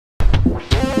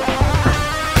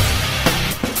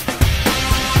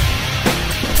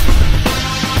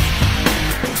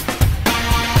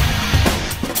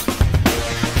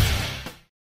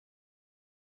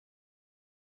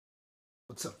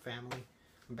What's up, family?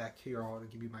 I'm back here all to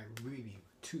give you my review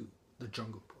to The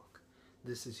Jungle Book.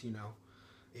 This is,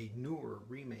 a newer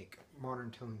remake,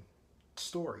 modern telling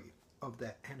story of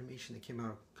that animation that came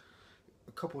out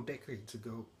a couple decades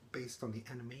ago based on the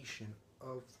animation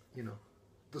of,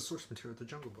 the source material of The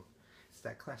Jungle Book. It's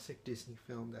that classic Disney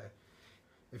film that,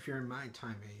 if you're in my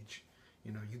time age,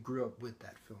 you grew up with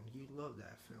that film. You love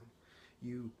that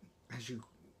film. As you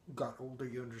got older,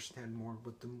 you understand more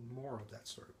what the moral of that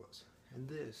story was. And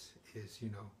this is,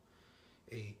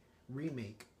 a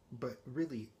remake, but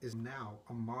really is now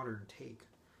a modern take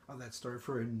of that story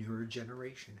for a newer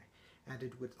generation.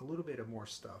 Added with a little bit of more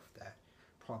stuff that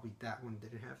probably that one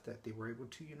didn't have, that they were able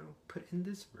to, put in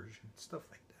this version. Stuff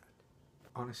like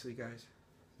that. Honestly, guys,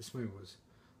 this movie was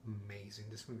amazing.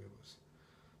 This movie was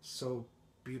so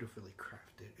beautifully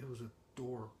crafted. It was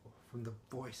adorable. From the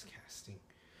voice casting,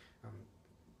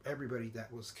 everybody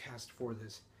that was cast for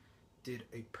this did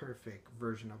a perfect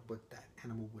version of what that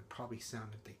animal would probably sound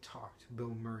if they talked.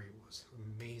 Bill Murray was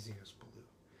amazing as Baloo.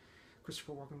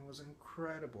 Christopher Walken was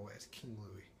incredible as King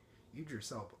Louie.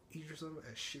 Idris Elba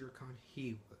as Shere Khan,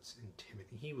 he was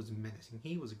intimidating. He was menacing.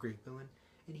 He was a great villain,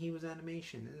 and he was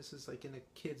animation. And this is like in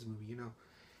a kids movie,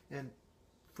 And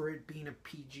for it being a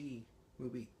PG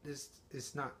movie, this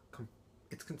is not.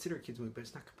 It's considered a kids movie, but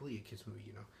it's not completely a kids movie.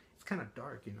 It's kind of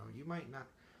dark. You might not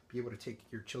be able to take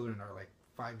your children that are like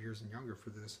 5 years and younger for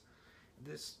this.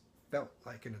 This felt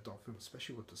like an adult film,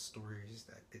 especially with the stories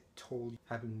that it told.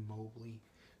 Having Mowgli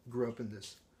grew up in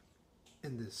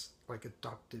this like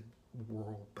adopted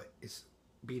world, but is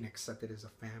being accepted as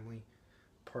a family,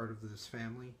 part of this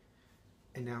family,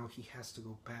 and now he has to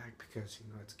go back because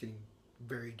it's getting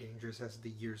very dangerous as the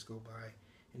years go by,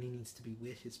 and he needs to be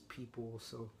with his people.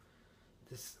 So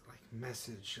this like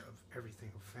message of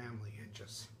everything of family and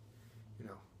just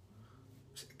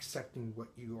accepting what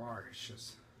you are, it's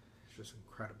just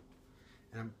incredible.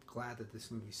 And I'm glad that this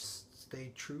movie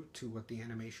stayed true to what the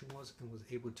animation was and was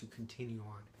able to continue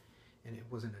on, and it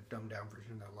wasn't a dumbed down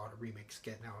version that a lot of remakes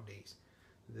get nowadays.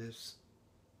 This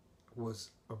was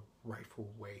a rightful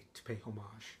way to pay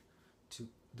homage to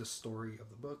the story of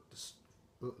the book,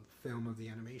 the film of the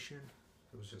animation.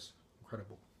 It was just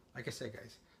incredible. Like I said,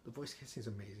 guys, the voice casting is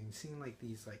amazing. Seeing like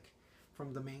these, like,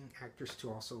 from the main actors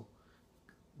to also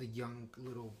the young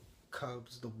little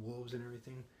cubs, the wolves and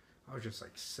everything, I was just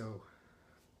like so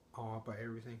awed by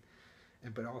everything.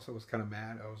 But also was kind of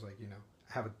mad. I was like,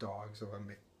 I have a dog, so I'm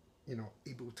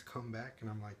able to come back, and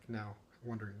I'm like now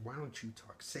wondering, why don't you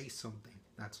talk, say something?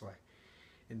 That's why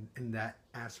in that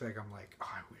aspect I'm like, oh,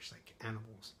 I wish like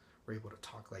animals were able to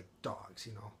talk like dogs,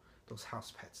 those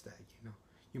house pets that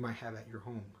you might have at your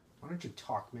home. Why don't you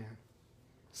talk, man?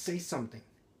 Say something.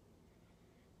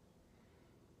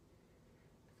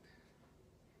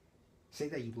 Say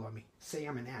that you love me. Say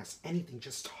I'm an ass. Anything.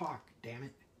 Just talk, damn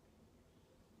it.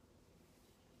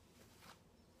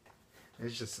 It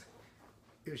was just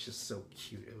so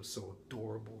cute. It was so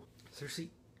adorable. Seriously,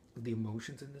 the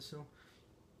emotions in this film,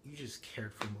 you just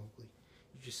cared for Mowgli.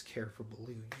 You just cared for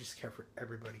Baloo. You just cared for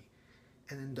everybody.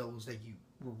 And then those that you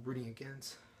were rooting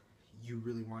against, you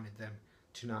really wanted them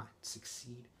to not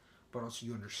succeed, but also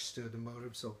you understood the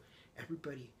motive. So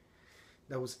everybody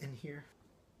that was in here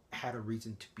had a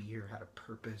reason to be here, had a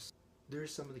purpose.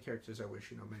 There's some of the characters I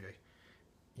wish,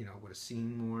 maybe I would have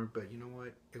seen more, but you know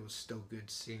what? It was still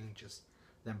good seeing just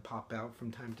them pop out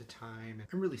from time to time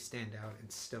and really stand out,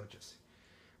 and still just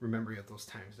remembering of those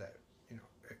times that,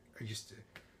 I used to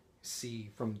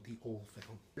see from the old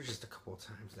film. There's just a couple of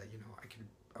times that,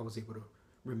 I was able to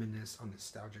reminisce on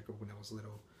nostalgic of when I was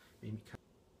little, made me kind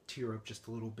of tear up just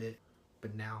a little bit.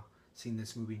 But now, seeing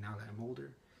this movie now that I'm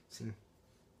older, seeing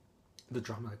the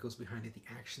drama that goes behind it, the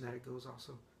action that it goes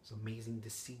also, is amazing. The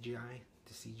CGI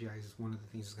is one of the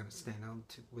things that's going to stand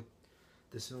out with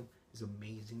this film. Is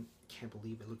amazing. Can't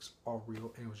believe it looks all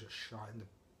real, and it was just shot in the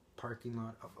parking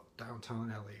lot of downtown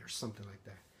LA or something like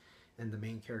that. And the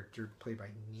main character, played by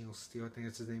Neil Steele, I think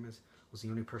that's his name is, was the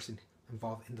only person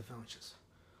involved in the film. It just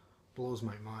blows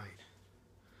my mind.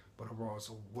 But overall, it's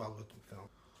a well-looking film.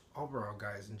 Overall,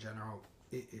 guys, in general,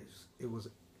 it was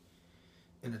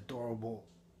an adorable,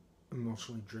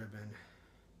 emotionally driven,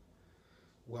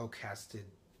 well-casted,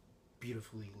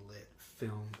 beautifully lit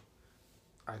film.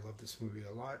 I love this movie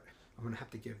a lot. I'm going to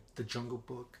have to give The Jungle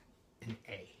Book an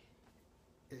A.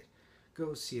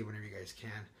 Go see it whenever you guys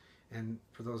can. And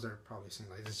for those that are probably saying,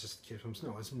 like, it's just kids films,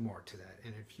 no, it's more to that.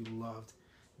 And if you loved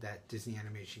that Disney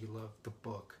animation, you loved the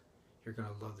book, you're going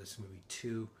to love this movie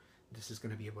too. This is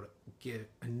going to be able to get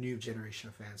a new generation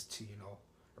of fans to,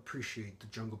 appreciate the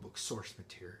Jungle Book source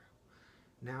material.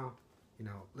 Now,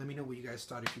 let me know what you guys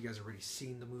thought. If you guys already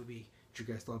seen the movie, Did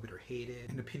you guys love it or hate it?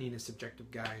 An opinion is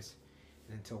subjective, guys.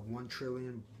 And until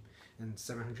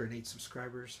 1,708,000,000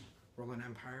 subscribers, Rolling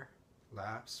Empire,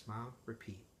 laugh, smile,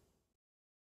 repeat.